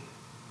silly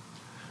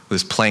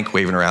with this plank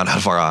waving around out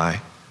of our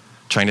eye,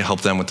 trying to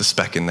help them with the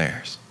speck in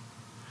theirs.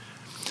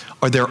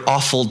 Are there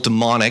awful,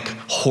 demonic,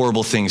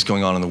 horrible things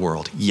going on in the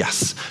world?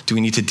 Yes. Do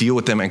we need to deal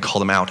with them and call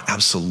them out?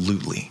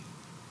 Absolutely.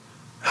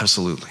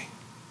 Absolutely.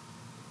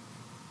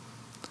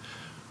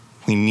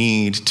 We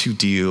need to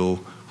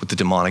deal with the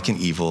demonic and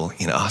evil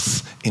in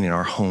us and in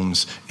our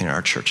homes and in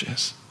our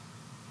churches.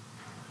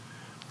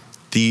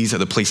 These are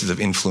the places of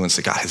influence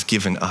that God has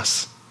given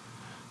us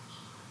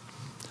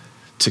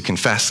to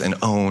confess and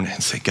own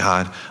and say,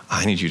 God,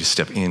 I need you to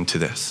step into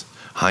this.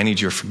 I need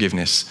your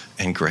forgiveness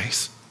and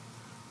grace.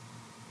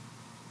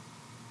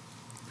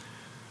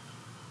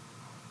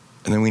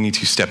 And then we need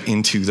to step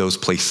into those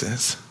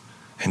places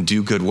and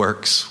do good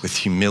works with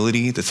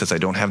humility that says, I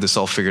don't have this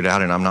all figured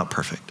out and I'm not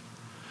perfect.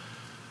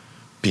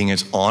 Being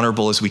as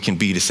honorable as we can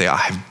be to say,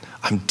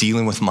 I'm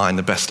dealing with mine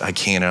the best I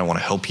can and I want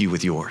to help you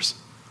with yours.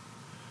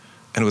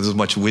 And with as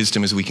much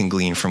wisdom as we can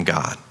glean from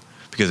God,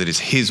 because it is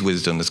his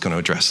wisdom that's going to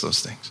address those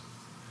things.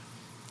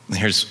 And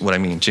here's what I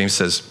mean. James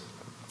says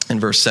in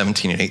verse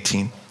 17 and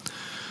 18,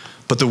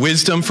 but the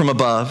wisdom from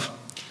above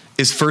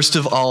is first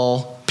of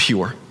all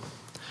pure.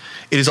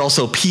 It is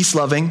also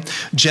peace-loving,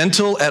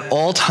 gentle at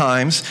all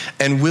times,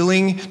 and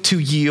willing to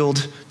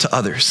yield to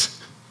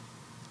others.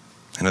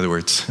 In other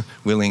words,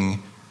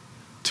 willing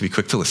to be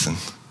quick to listen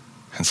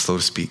and slow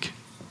to speak,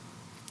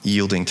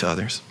 yielding to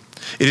others.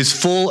 It is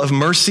full of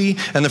mercy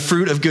and the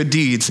fruit of good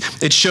deeds.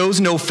 It shows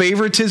no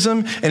favoritism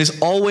and is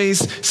always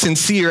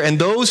sincere. And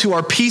those who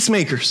are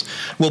peacemakers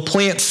will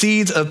plant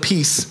seeds of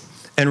peace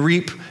and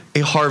reap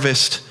a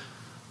harvest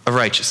of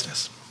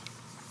righteousness.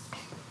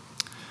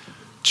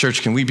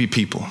 Church, can we be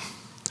people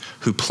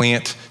who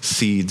plant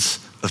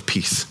seeds of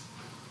peace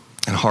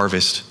and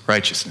harvest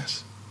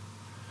righteousness?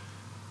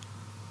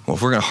 Well,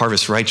 if we're going to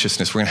harvest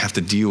righteousness, we're going to have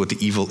to deal with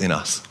the evil in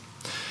us.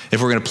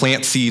 If we're going to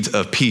plant seeds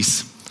of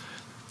peace,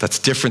 that's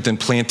different than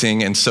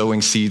planting and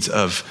sowing seeds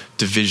of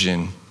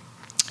division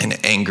and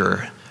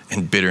anger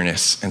and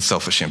bitterness and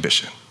selfish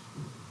ambition.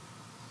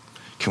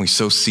 Can we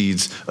sow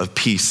seeds of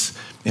peace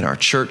in our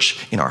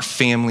church, in our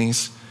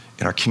families,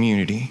 in our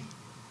community?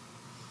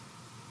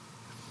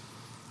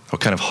 What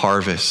kind of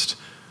harvest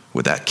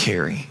would that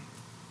carry?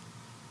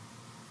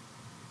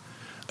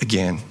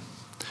 Again,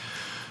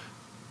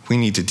 we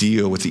need to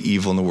deal with the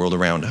evil in the world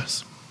around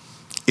us.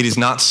 It is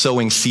not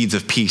sowing seeds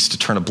of peace to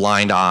turn a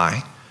blind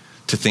eye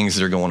to things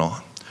that are going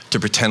on, to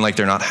pretend like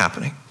they're not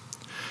happening,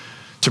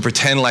 to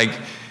pretend like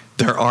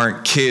there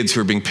aren't kids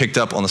who are being picked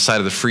up on the side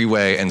of the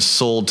freeway and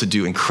sold to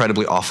do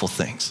incredibly awful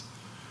things,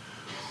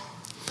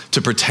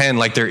 to pretend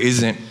like there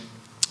isn't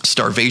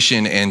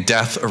starvation and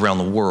death around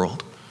the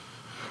world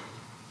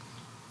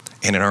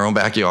and in our own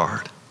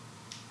backyard.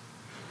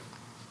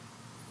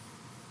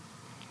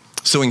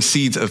 Sowing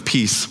seeds of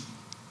peace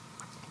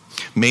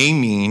may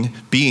mean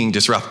being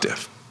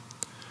disruptive.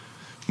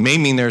 May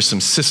mean there's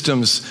some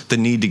systems that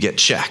need to get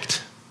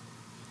checked.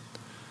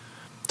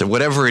 That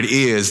whatever it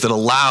is that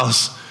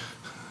allows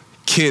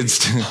kids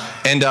to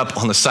end up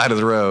on the side of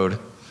the road,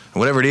 and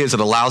whatever it is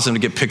that allows them to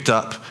get picked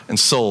up and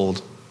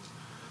sold,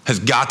 has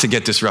got to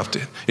get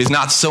disrupted. It's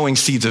not sowing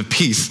seeds of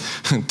peace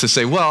to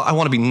say, well, I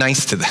want to be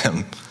nice to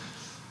them.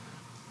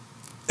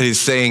 It is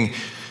saying,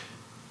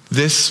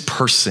 this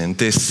person,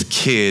 this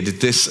kid,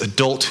 this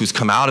adult who's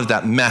come out of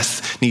that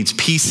mess needs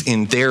peace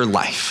in their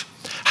life.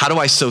 How do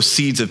I sow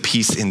seeds of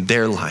peace in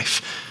their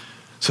life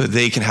so that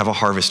they can have a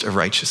harvest of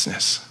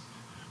righteousness?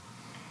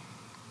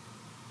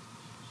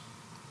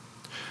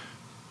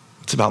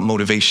 It's about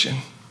motivation.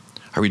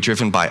 Are we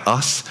driven by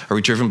us? Are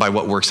we driven by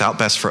what works out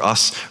best for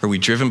us? Are we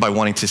driven by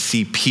wanting to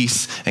see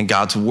peace and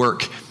God's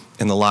work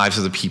in the lives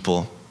of the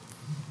people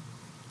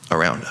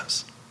around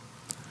us?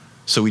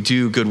 So we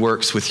do good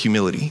works with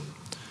humility.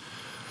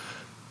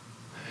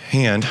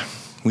 And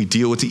we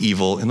deal with the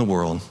evil in the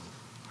world,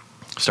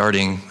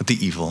 starting with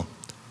the evil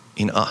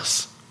in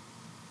us.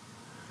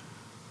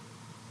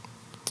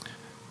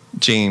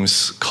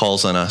 James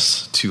calls on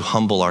us to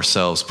humble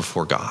ourselves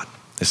before God.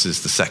 This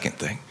is the second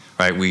thing,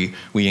 right? We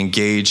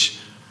engage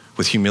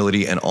with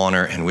humility and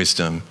honor and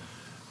wisdom,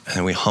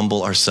 and we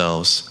humble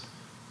ourselves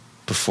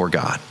before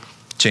God.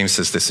 James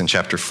says this in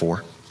chapter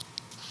 4.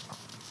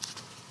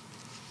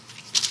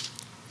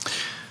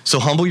 So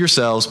humble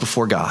yourselves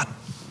before God.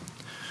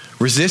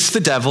 Resist the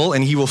devil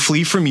and he will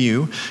flee from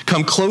you.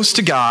 Come close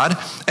to God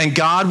and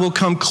God will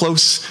come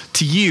close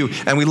to you.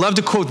 And we love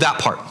to quote that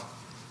part.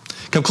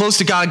 Come close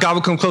to God, God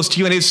will come close to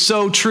you. And it is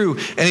so true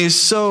and it is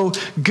so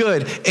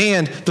good.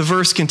 And the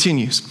verse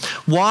continues.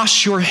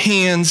 Wash your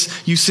hands,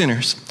 you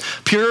sinners.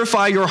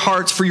 Purify your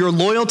hearts, for your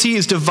loyalty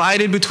is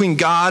divided between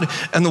God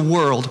and the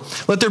world.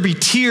 Let there be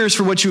tears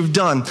for what you have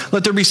done.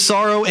 Let there be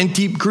sorrow and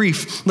deep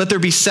grief. Let there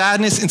be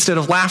sadness instead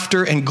of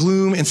laughter and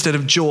gloom instead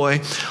of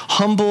joy.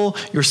 Humble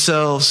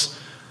yourselves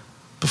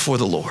before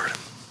the Lord.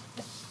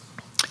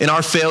 In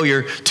our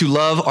failure to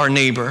love our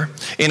neighbor,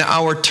 in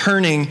our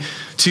turning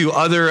to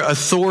other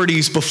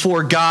authorities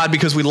before God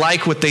because we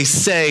like what they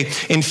say,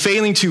 in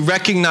failing to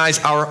recognize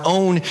our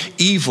own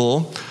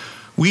evil,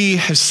 we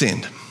have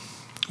sinned.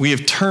 We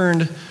have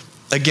turned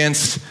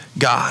against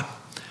God.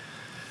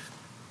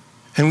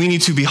 And we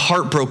need to be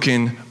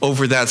heartbroken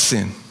over that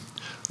sin.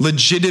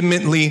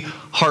 Legitimately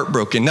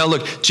heartbroken. Now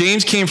look,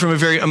 James came from a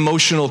very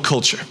emotional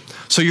culture.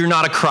 So you're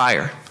not a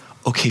crier.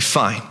 Okay,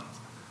 fine.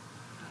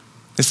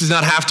 This does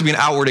not have to be an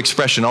outward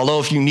expression, although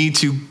if you need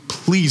to,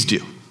 please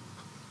do.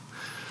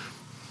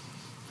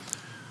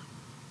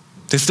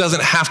 This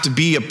doesn't have to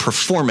be a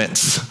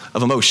performance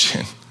of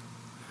emotion.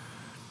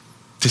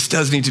 This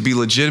does need to be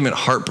legitimate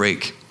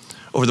heartbreak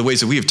over the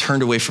ways that we have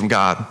turned away from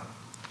God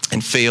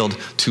and failed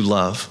to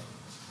love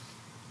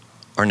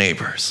our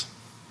neighbors.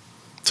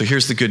 So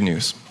here's the good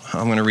news.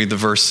 I'm going to read the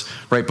verse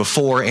right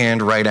before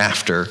and right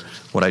after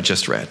what I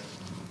just read.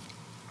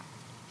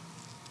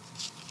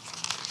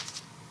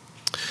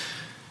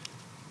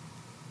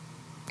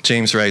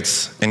 James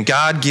writes, and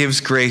God gives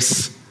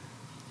grace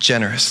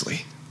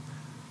generously.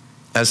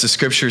 As the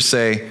scriptures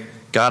say,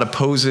 God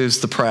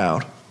opposes the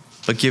proud,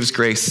 but gives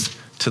grace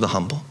to the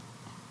humble.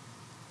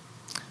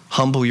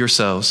 Humble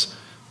yourselves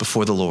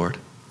before the Lord,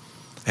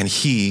 and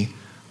he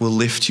will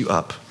lift you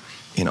up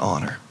in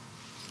honor.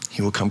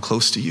 He will come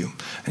close to you,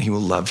 and he will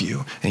love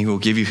you, and he will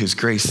give you his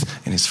grace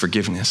and his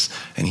forgiveness,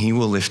 and he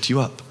will lift you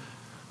up.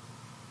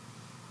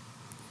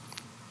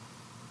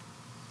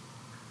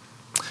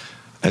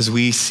 As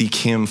we seek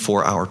him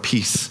for our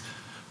peace,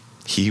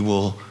 he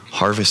will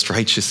harvest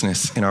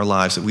righteousness in our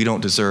lives that we don't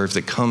deserve,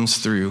 that comes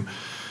through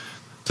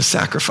the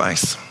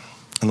sacrifice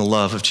and the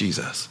love of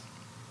Jesus.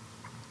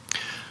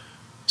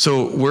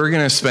 So we're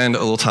going to spend a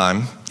little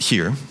time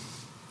here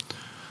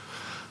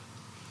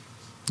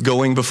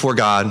going before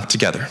God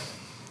together,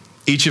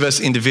 each of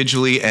us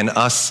individually and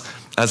us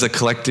as a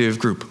collective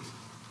group,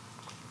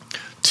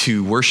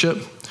 to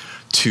worship,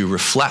 to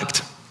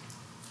reflect,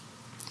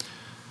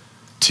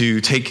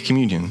 to take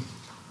communion.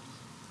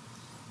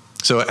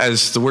 So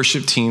as the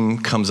worship team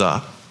comes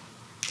up,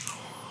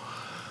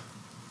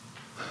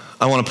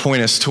 I want to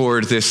point us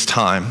toward this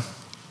time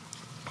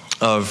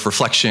of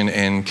reflection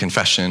and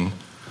confession,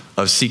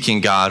 of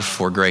seeking God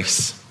for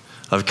grace,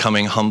 of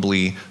coming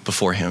humbly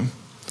before him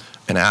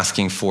and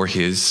asking for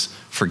his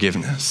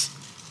forgiveness.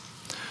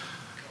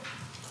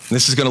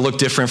 This is going to look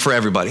different for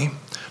everybody.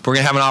 We're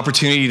going to have an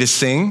opportunity to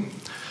sing.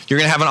 You're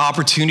going to have an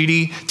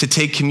opportunity to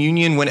take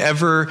communion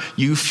whenever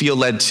you feel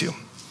led to.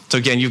 So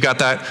again, you've got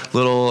that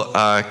little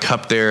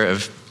cup there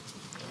of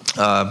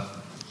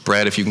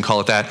bread, if you can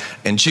call it that,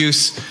 and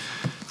juice.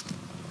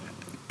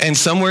 And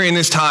somewhere in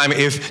this time,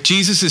 if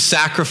Jesus'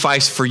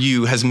 sacrifice for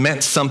you has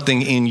meant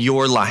something in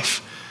your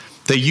life,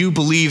 that you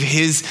believe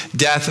his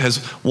death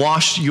has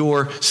washed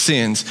your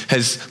sins,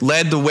 has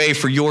led the way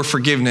for your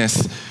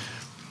forgiveness,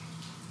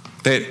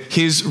 that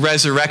his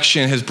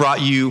resurrection has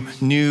brought you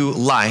new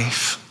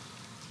life,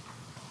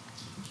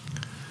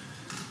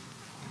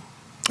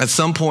 at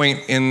some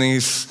point in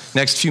these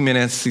next few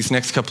minutes, these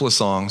next couple of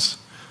songs,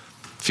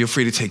 feel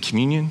free to take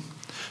communion.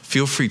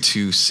 Feel free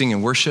to sing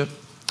and worship.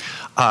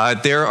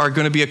 There are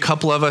going to be a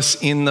couple of us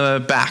in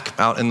the back,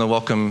 out in the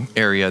welcome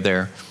area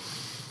there.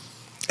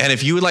 And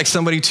if you would like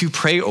somebody to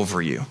pray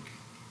over you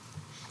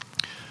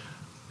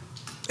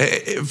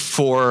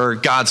for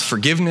God's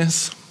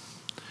forgiveness,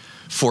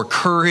 for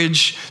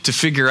courage to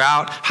figure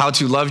out how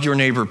to love your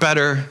neighbor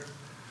better,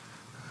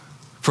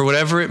 for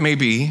whatever it may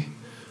be,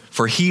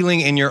 for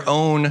healing in your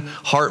own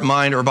heart,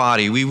 mind, or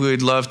body, we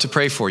would love to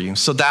pray for you.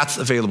 So that's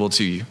available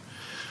to you.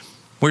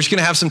 We're just going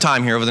to have some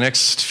time here over the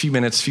next few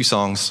minutes, few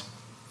songs,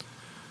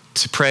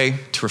 to pray,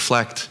 to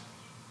reflect,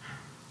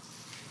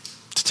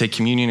 to take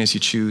communion as you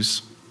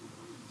choose,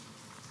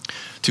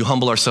 to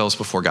humble ourselves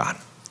before God.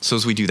 So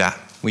as we do that,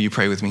 will you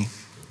pray with me?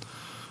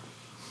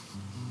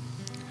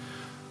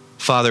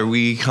 Father,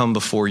 we come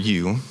before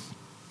you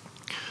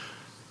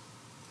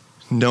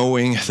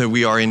knowing that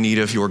we are in need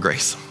of your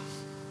grace.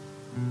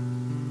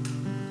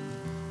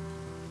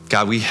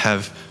 God, we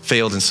have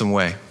failed in some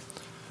way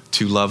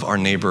to love our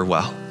neighbor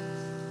well.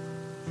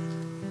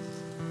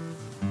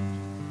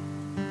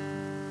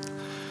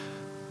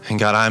 And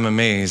God, I'm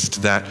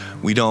amazed that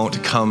we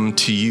don't come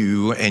to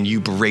you and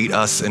you berate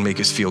us and make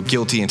us feel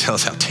guilty and tell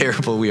us how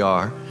terrible we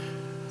are.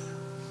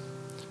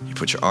 You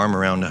put your arm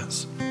around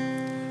us.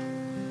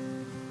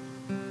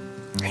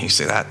 And you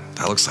say, that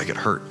looks like it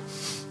hurt.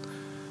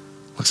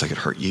 Looks like it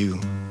hurt you.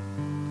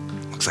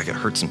 Looks like it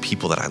hurt some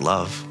people that I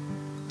love.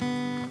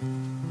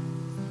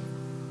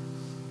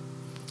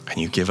 And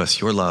you give us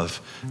your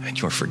love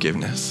and your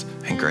forgiveness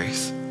and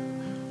grace.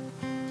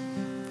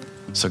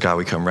 So God,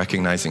 we come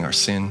recognizing our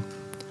sin,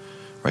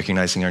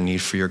 recognizing our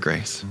need for your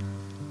grace,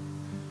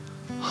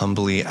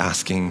 humbly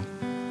asking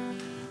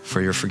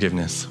for your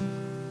forgiveness,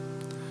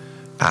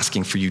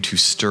 asking for you to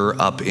stir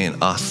up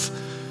in us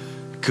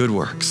good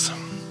works,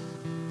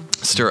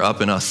 stir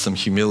up in us some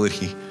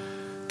humility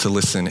to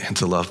listen and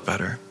to love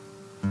better,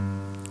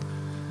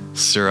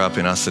 stir up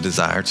in us a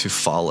desire to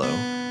follow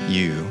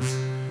you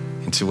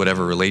into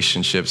whatever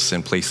relationships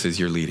and places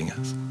you're leading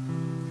us.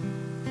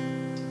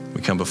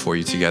 We come before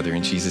you together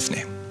in Jesus'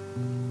 name.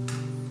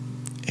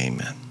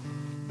 Amen.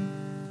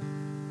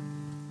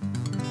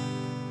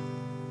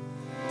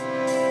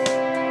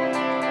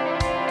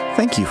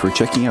 Thank you for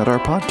checking out our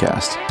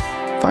podcast.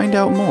 Find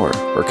out more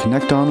or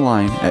connect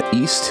online at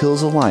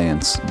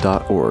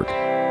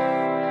easthillsalliance.org.